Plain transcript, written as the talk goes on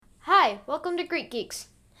Hi, welcome to Greek Geeks.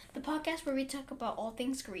 The podcast where we talk about all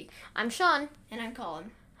things Greek. I'm Sean. And I'm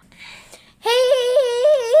Colin. Hey!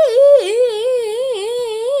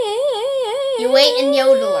 You ain't a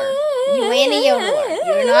yodeler. You ain't a yodeler.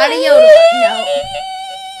 You're not a yodeler. No.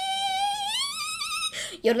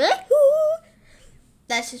 Yodeler?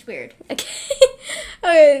 That's just weird. Okay.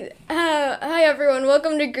 Okay. Hi everyone,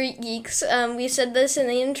 welcome to Greek Geeks. We said this in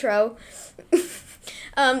the intro.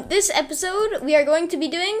 This episode, we are going to be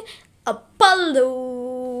doing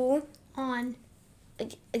Apollo. On.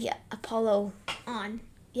 Yeah, Apollo. On.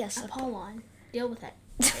 Yes. Apollon. Deal with it.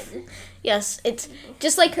 Yes, it's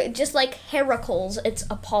just like Heracles, it's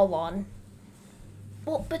Apollon.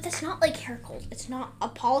 Well, but that's not like Heracles. It's not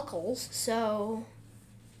Apollicles, so...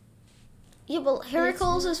 Yeah, well,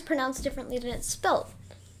 Heracles is pronounced differently than it's spelled.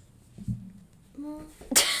 Well,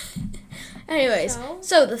 Anyways,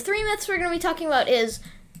 so the three myths we're going to be talking about is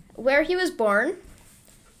where he was born,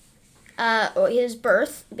 or his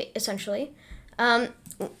birth, essentially,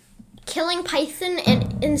 killing Python and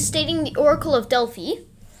instating the Oracle of Delphi,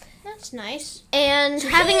 that's nice. and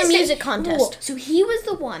having a music contest. Whoa, so he was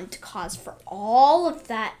the one to cause for all of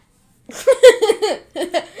that.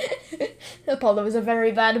 Apollo was a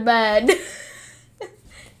very bad man.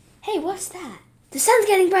 Hey, what's that? The sun's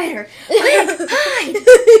getting brighter. Hide!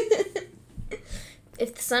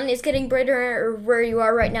 If the sun is getting brighter where you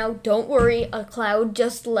are right now, don't worry, a cloud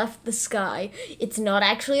just left the sky. It's not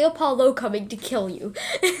actually Apollo coming to kill you.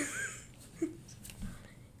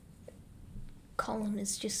 Colin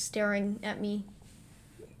is just staring at me.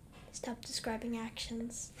 Stop describing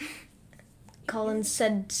actions. Colin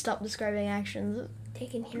said stop describing actions. They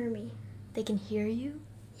can hear me. They can hear you?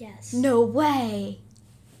 Yes. No way!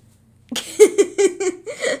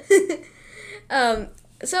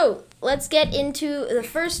 So, let's get into the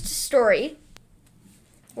first story.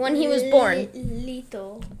 When he was born.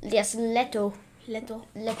 Leto. Yes, Leto. Leto.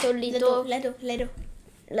 Leto. Leto.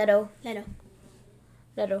 Leto.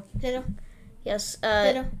 Leto. Yes,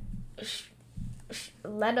 Leto.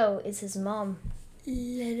 Leto is his mom.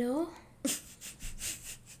 Leto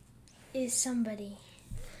is somebody.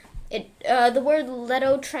 The word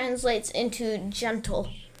Leto translates into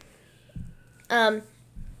gentle.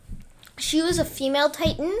 She was a female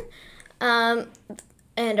Titan, and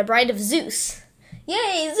a bride of Zeus.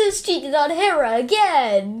 Yay, Zeus cheated on Hera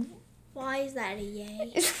again! Why is that a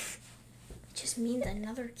yay? It just means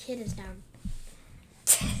another kid is now.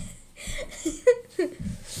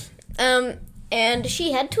 And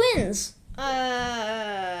she had twins.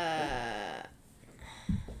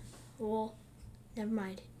 Well, never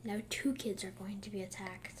mind. Now 2 kids are going to be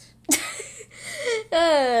attacked.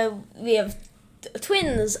 We have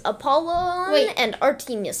twins, Apollon and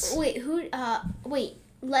Artemis. Wait,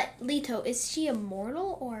 Leto, is she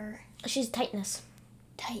immortal or? She's Titaness.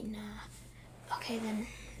 Titan. Okay, then.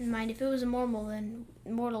 Never mind. If it was immortal, then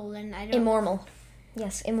I don't. Immortal.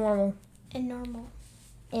 Yes, immortal. Immortal.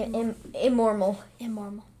 Immortal.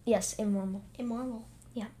 Immortal. Yes, immortal. Immortal.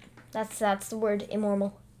 Yeah, that's the word,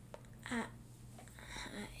 immortal.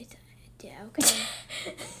 Yeah, okay.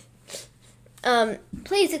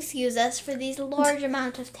 Please excuse us for these large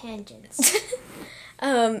amount of tangents.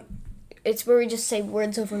 It's where we just say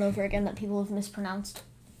words over and over again that people have mispronounced.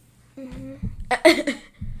 Mm-hmm.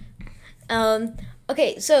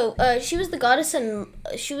 Okay, so she was the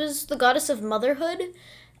goddess of motherhood,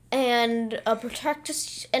 and a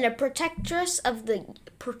protectress of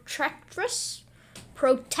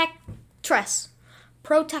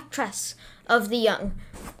the young.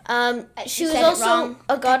 She was also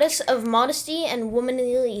a goddess of modesty and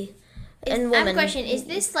womanly. I have a question. Is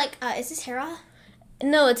this is this Hera?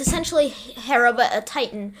 No, it's essentially Hera, but a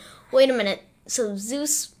Titan. Wait a minute. So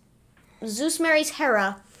Zeus marries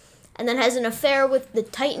Hera, and then has an affair with the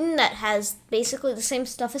Titan that has basically the same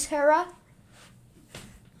stuff as Hera.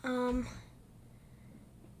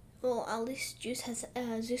 Well, at least Zeus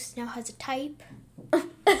now has a type.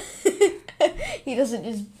 He doesn't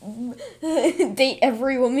just date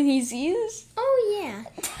every woman he sees. Oh yeah.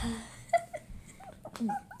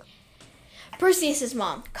 Perseus'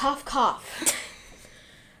 mom. Cough, cough.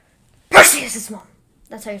 Perseus' mom.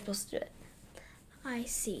 That's how you're supposed to do it. I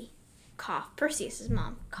see. Cough. Perseus'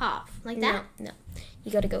 mom. Cough. Like that? No.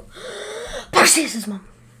 You gotta go. Perseus' mom.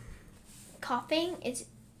 Coughing is.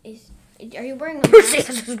 Are you wearing a mask?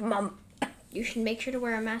 Perseus' mom. You should make sure to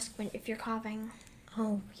wear a mask if you're coughing.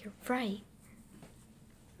 Oh, you're right.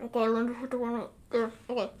 Okay, Linda, what do you want to...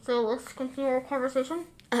 Okay, so let's continue our conversation.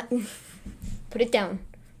 Put it down.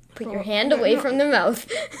 Put your hand away from the mouth.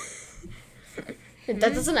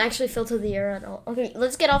 That doesn't actually filter the air at all. Okay,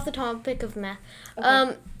 let's get off the topic of math.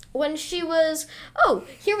 Okay. when she was, oh,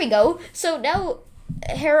 here we go. So now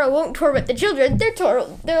Hera won't torment the children,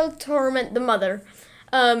 they'll torment the mother.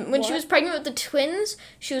 When she was pregnant with the twins,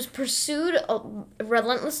 she was pursued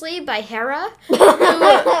relentlessly by Hera,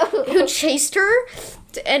 who chased her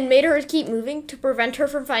and made her keep moving to prevent her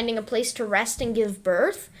from finding a place to rest and give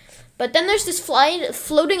birth. But then there's this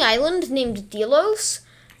floating island named Delos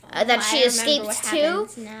that she escaped to,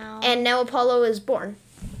 and now Apollo is born.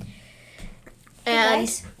 Hey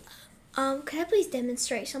guys, could I please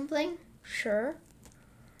demonstrate something? Sure.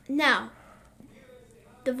 Now,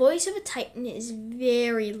 the voice of a Titan is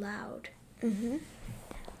very loud. Mm-hmm.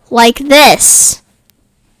 Like this.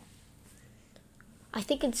 I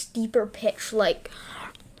think it's deeper pitch, like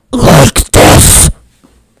this.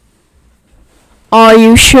 Are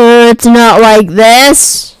you sure it's not like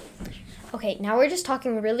this? Okay, now we're just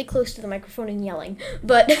talking really close to the microphone and yelling.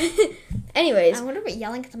 But, anyways. I wonder what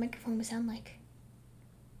yelling at the microphone would sound like.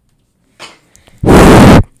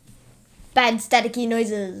 Bad staticky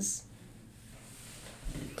noises.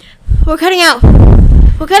 We're cutting out.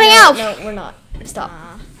 We're cutting out. No, we're not. Stop.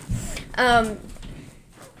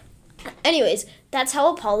 Anyways, that's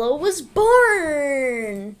how Apollo was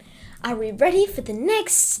born. Are we ready for the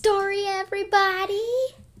next story, everybody?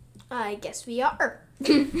 I guess we are.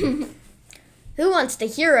 Who wants to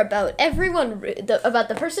hear about about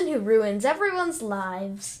the person who ruins everyone's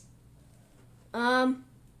lives?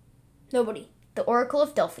 Nobody. The Oracle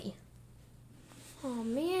of Delphi. Oh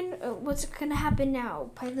man, what's gonna happen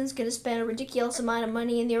now? Python's gonna spend a ridiculous amount of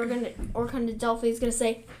money, and the Oracle of Delphi is gonna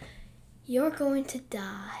say, "You're going to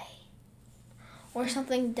die," or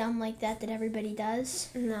something dumb like that everybody does.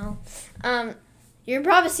 No. Your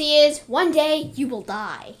prophecy is one day you will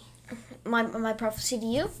die. My prophecy to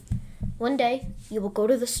you: one day you will go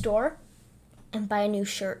to the store and buy a new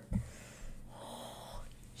shirt.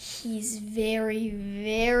 He's very,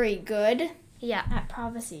 very good. Yeah, at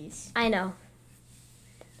prophecies. I know.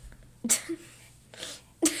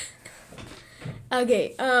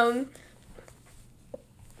 Okay,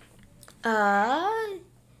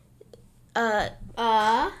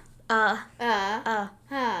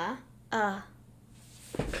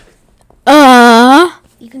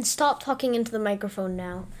 you can stop talking into the microphone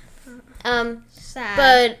now. Sad.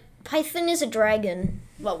 But Python is a dragon.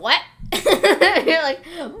 But what? You're like,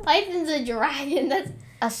 Python's a dragon. That's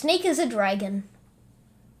A snake is a dragon.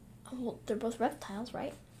 well, they're both reptiles,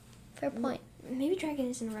 right? Fair point. Maybe dragon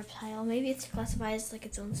isn't a reptile. Maybe it's classified as like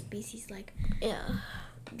its own species, like Yeah.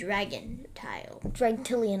 dragon tile.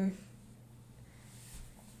 Dragtillion.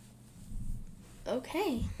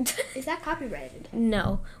 Okay. Is that copyrighted?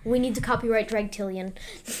 No, we need to copyright Dragtillion.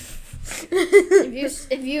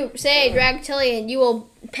 If you say Dragtillion, you will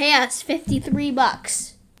pay us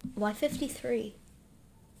 $53. Why 53?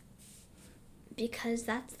 Because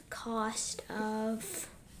that's the cost of.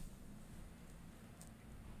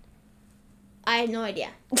 I have no idea.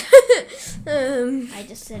 I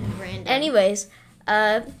just said random. Anyways,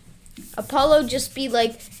 Apollo just be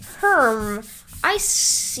like, I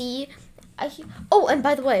see. Oh, and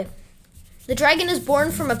by the way, the dragon is born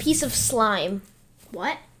from a piece of slime.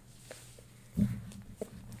 What?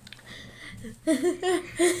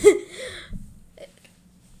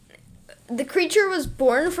 The creature was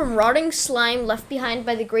born from rotting slime left behind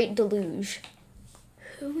by the Great Deluge.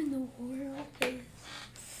 Who in the world is?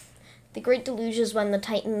 The Great Deluge is when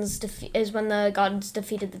the gods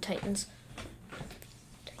defeated the Titans.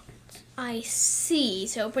 I see.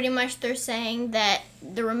 So pretty much they're saying that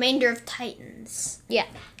the remainder of Titans. Yeah.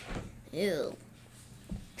 Ew.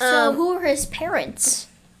 So who are his parents?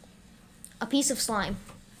 A piece of slime.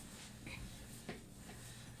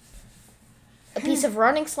 A piece of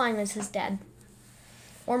rotting slime is his dad.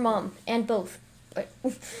 Or mom. And both. But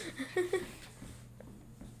I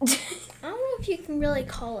don't know if you can really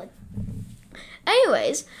call it.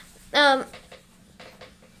 anyways,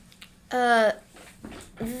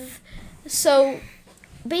 so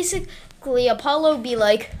basically Apollo be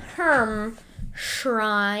like,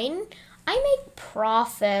 shrine, I make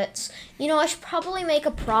profits. You know, I should probably make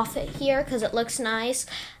a profit here because it looks nice.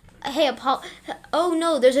 Hey, Apollo, oh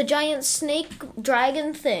no, there's a giant snake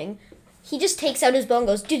dragon thing. He just takes out his bow and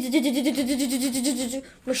goes,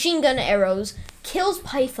 machine gun arrows, kills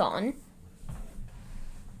Python.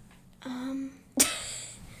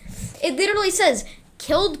 It literally says,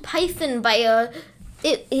 killed Python by a...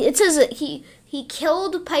 It says that he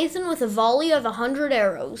killed Python with a volley of 100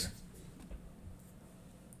 arrows.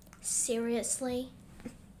 Seriously?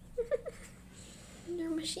 Your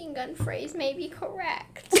machine gun phrase may be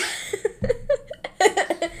correct.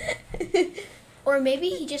 Or maybe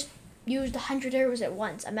he just used 100 arrows at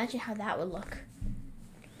once. Imagine how that would look.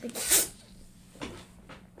 It'd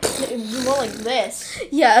be more like this.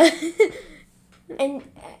 Yeah. And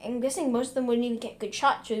I'm guessing most of them wouldn't even get good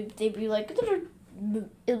shots. So they'd be like, It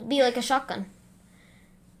would be like a shotgun.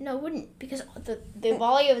 no, it wouldn't, because the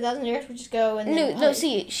volley of 1,000 arrows would just go and then No.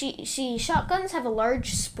 See, shotguns have a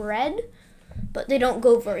large spread, but they don't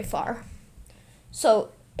go very far. So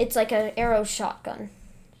it's like an arrow shotgun.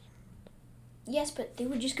 Yes, but they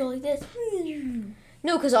would just go like this.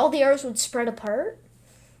 No, because all the arrows would spread apart.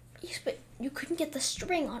 Yes, but you couldn't get the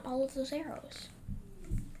string on all of those arrows.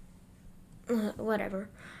 Whatever.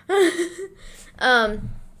 And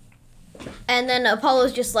then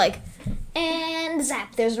Apollo's just like, and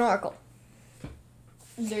zap, there's an oracle.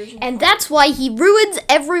 And that's why he ruins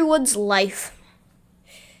everyone's life.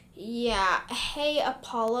 Yeah. Hey,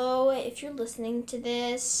 Apollo, if you're listening to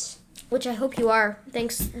this, Which I hope you are.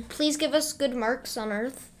 Thanks. Please give us good marks on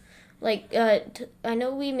Earth. Like, I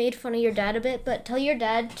know we made fun of your dad a bit, but tell your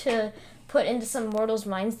dad to put into some mortals'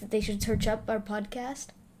 minds that they should search up our podcast.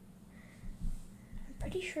 I'm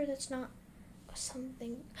pretty sure that's not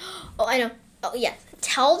something. Oh, I know. Oh, yeah.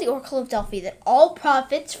 Tell the Oracle of Delphi that all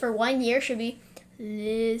prophets for 1 year should be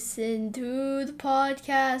listen to the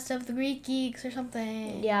podcast of the Greek Geeks or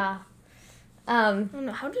something. Yeah. I don't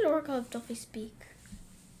know. How did Oracle of Delphi speak?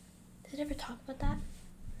 Did it ever talk about that?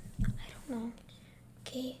 I don't know.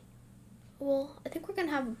 Okay. Well, I think we're going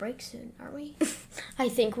to have a break soon, aren't we? I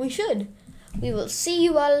think we should. We will see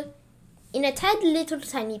you all in a tad little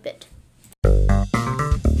tiny bit.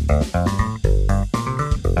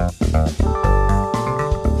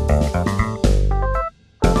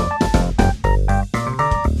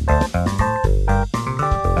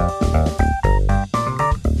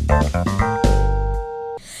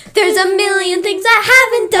 There's a million things I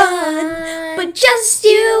haven't done, but just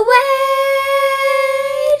you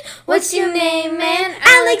wait. What's your name, man?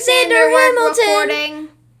 Alexander Hamilton. Recording.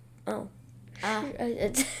 Oh.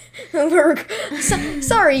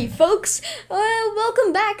 Sorry, folks.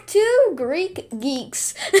 Welcome back to Greek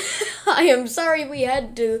Geeks. I am sorry you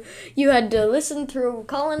had to listen through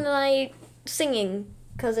Colin and I singing,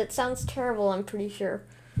 because it sounds terrible, I'm pretty sure.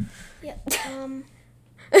 Yeah.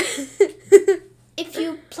 If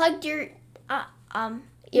you plugged your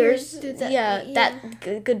Ears. through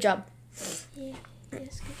the, Good job. Yeah,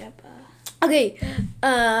 yes, good job. Okay,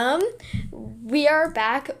 we are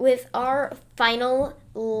back with our final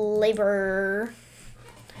labor.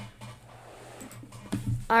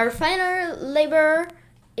 Our final labor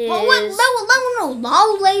is... No,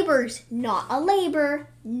 not labors. Not a labor.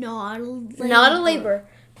 Not a labor. Not a labor.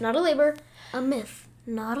 Not a labor. A myth.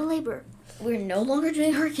 Not a labor. We're no longer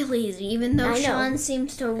doing Hercules, even though I know. Sean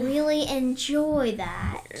seems to really enjoy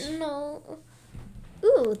that. No.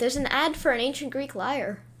 Ooh, there's an ad for an ancient Greek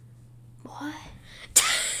lyre. What?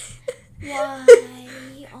 Why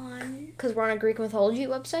on... Because we're on a Greek mythology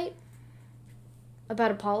website about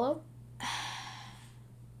Apollo.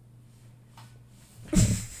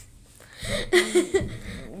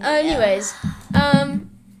 Anyways,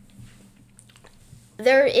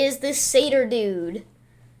 there is this satyr dude,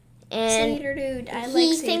 and Satyr dude. I like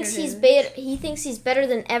he satyr thinks he's dudes. better. He thinks he's better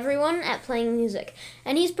than everyone at playing music,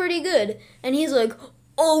 and he's pretty good. And he's like,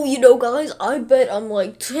 "Oh, guys, I bet I'm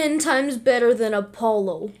like 10 times better than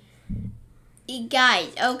Apollo."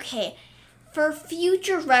 Guys, okay. For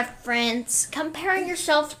future reference, comparing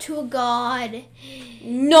yourself to a god.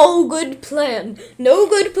 No good plan. No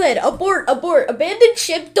good plan. Abort. Abandon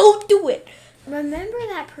ship. Don't do it. Remember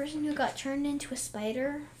that person who got turned into a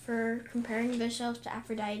spider for comparing themselves to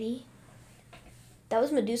Aphrodite? That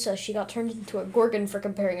was Medusa. She got turned into a gorgon for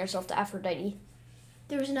comparing herself to Aphrodite.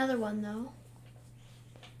 There was another one, though.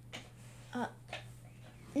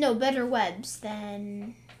 No, better webs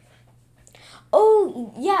than...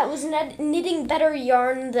 Oh, yeah, it was knitting better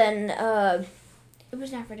yarn than, It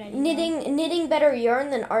was Aphrodite. knitting better yarn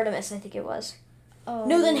than Artemis, I think it was. Oh.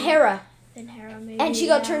 No, than Hera. Than Hera, maybe. And she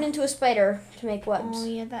got turned into a spider to make webs. Oh,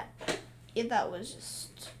 yeah, that was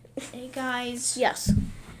just... Hey, guys. Yes.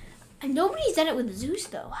 And nobody's done it with Zeus,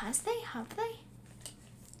 though, has they? Have they?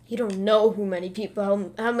 You don't know how many people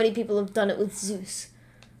have done it with Zeus.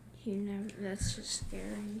 You never... That's just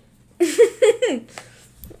scary.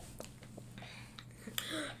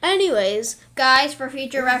 Anyways, Guys, for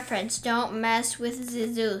future reference, don't mess with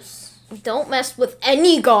Zeus. don't mess with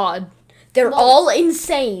any god. They're all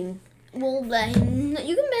insane. Well, then,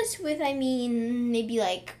 you can mess with, maybe,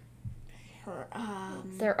 like, her,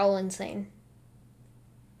 They're all insane.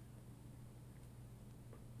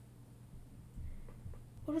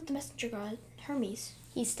 what about the messenger god? Hermes.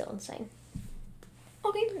 He's still insane.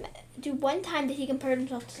 Okay, do one time that he compared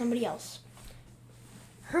himself to somebody else.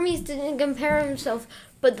 Hermes didn't compare himself,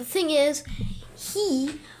 but the thing is,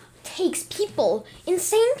 he takes people,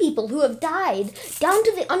 insane people who have died, down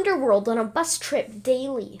to the underworld on a bus trip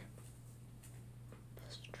daily.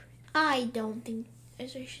 I don't think.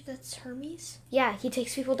 Is you sure that's Hermes? Yeah, he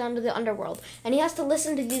takes people down to the underworld, and he has to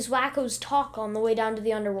listen to these wackos talk on the way down to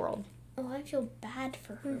the underworld. Oh, I feel bad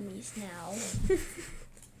for Hermes now.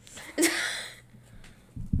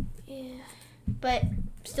 Yeah, but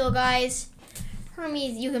still, guys,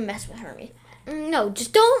 Hermes, you can mess with Hermes. No,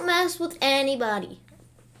 just don't mess with anybody.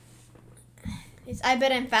 I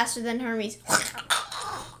bet I'm faster than Hermes.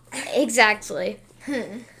 Exactly.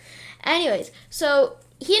 Anyways, so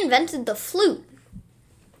he invented the flute.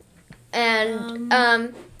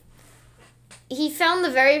 And he found the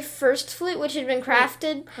very first flute which had been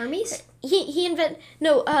crafted. Hermes?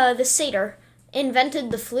 The satyr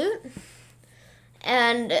invented the flute.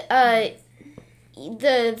 And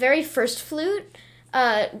the very first flute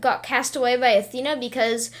got cast away by Athena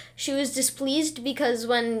because she was displeased because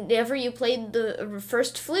whenever you played the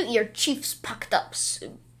first flute, your cheeks pucked up.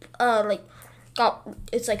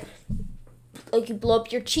 It's like you blow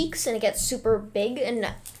up your cheeks and it gets super big,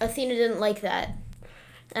 and Athena didn't like that.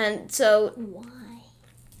 And so why?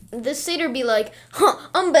 This satyr be like,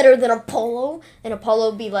 I'm better than Apollo. And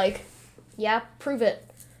Apollo be like, yeah, prove it.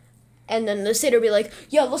 And then the satyr be like,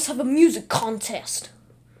 yeah, let's have a music contest.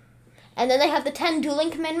 And then they have the 10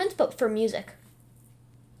 dueling commandments, but for music.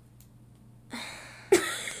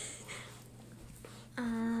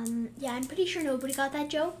 Yeah, I'm pretty sure nobody got that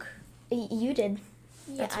joke. You did.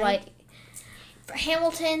 Yeah, That's why. For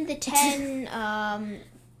Hamilton, the 10,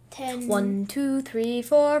 10... 1, 2, 3,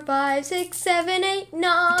 4, 5, 6, 7, 8,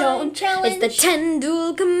 9. Don't challenge. It's the 10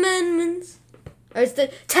 dual commandments. Or it's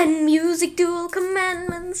the 10 music dual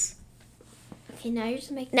commandments. Okay, now you're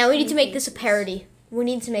just making... Now we need to make this a parody. We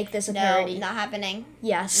need to make this a parody. No, not happening.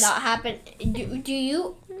 Yes. Not happen. Do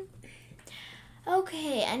you...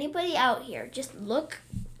 Okay, anybody out here, just look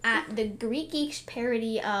at the Greek Geeks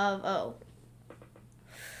parody of... Oh.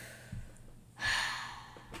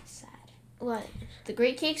 Sad. What? The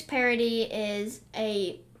Greek Geeks parody is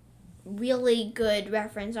a really good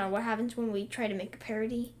reference on what happens when we try to make a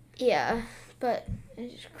parody. Yeah, but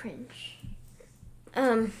It's just cringe.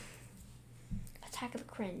 Attack of the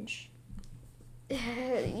cringe.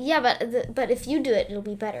 Yeah, but if you do it, it'll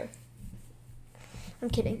be better. I'm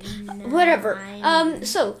kidding. No, Whatever.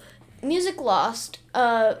 So Music Lost.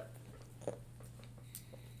 So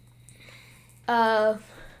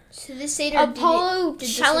this satyr Apollo did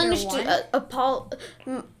challenged the satyr Apollo.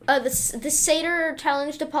 The satyr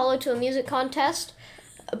challenged Apollo to a music contest,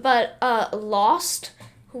 but lost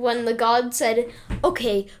when the god said,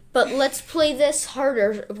 "Okay, but let's play this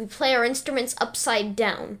harder. We play our instruments upside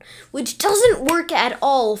down," which doesn't work at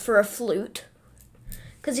all for a flute.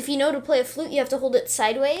 Because if you know to play a flute, you have to hold it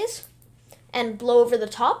sideways and blow over the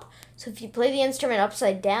top. So if you play the instrument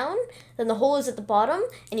upside down, then the hole is at the bottom,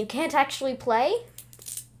 and you can't actually play.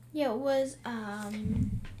 Yeah, it was,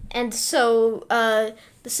 And so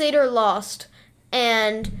the satyr lost,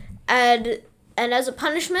 and as a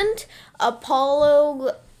punishment,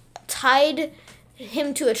 Apollo tied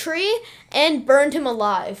him to a tree and burned him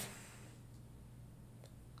alive.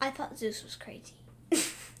 I thought Zeus was crazy.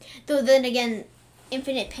 Though then again,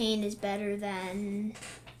 infinite pain is better than...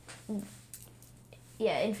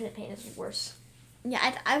 Yeah, infinite pain is worse.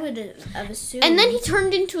 Yeah, I would have assumed... And then he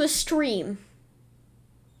turned into a stream.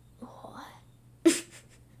 What?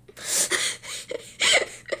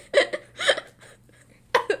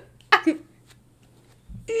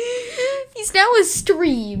 He's now a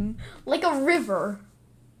stream, like a river.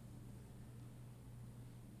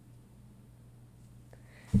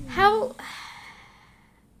 How...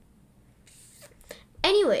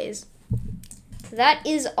 Anyways, that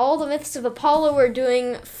is all the myths of Apollo we're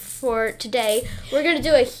doing for today. We're going to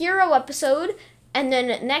do a hero episode, and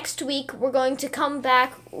then next week we're going to come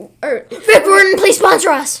back... Rick Gordon, please sponsor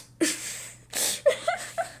us!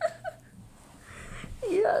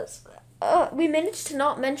 Yes. We managed to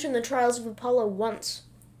not mention the Trials of Apollo once.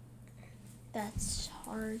 That's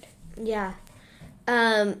hard. Yeah.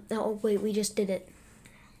 Oh, wait, we just did it.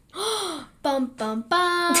 Bum, bum,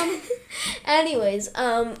 bum. Anyways,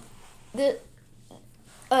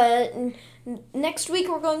 next week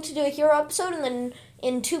we're going to do a hero episode, and then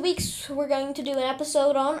in 2 weeks we're going to do an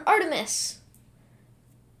episode on Artemis.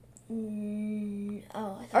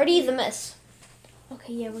 Artemis.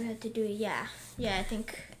 Okay, yeah, we have to do it. Yeah, I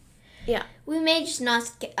think. Yeah. We may just not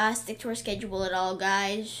stick to our schedule at all,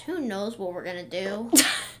 guys. Who knows what we're gonna do?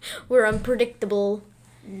 We're unpredictable.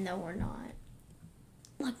 No, we're not.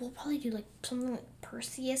 like we'll probably do like something like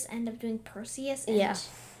Perseus. End up doing Perseus. And Yeah.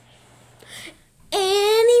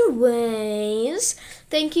 Anyways,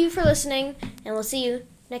 thank you for listening, and we'll see you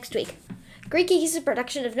next week. Greek Geek is a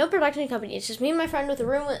production of no production company. It's just me and my friend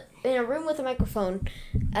in a room with a microphone,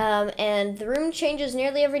 and the room changes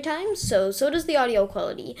nearly every time, so does the audio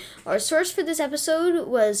quality. Our source for this episode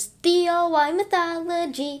was TOY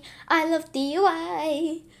Mythology. I love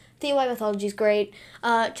TOY. TOY Mythology is great.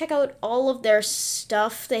 Check out all of their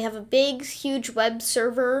stuff. They have a big, huge web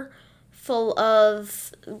server full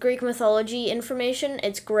of Greek mythology information.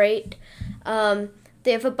 It's great.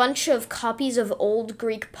 They have a bunch of copies of old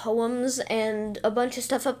Greek poems and a bunch of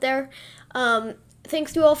stuff up there.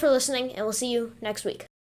 Thanks to you all for listening, and we'll see you next week.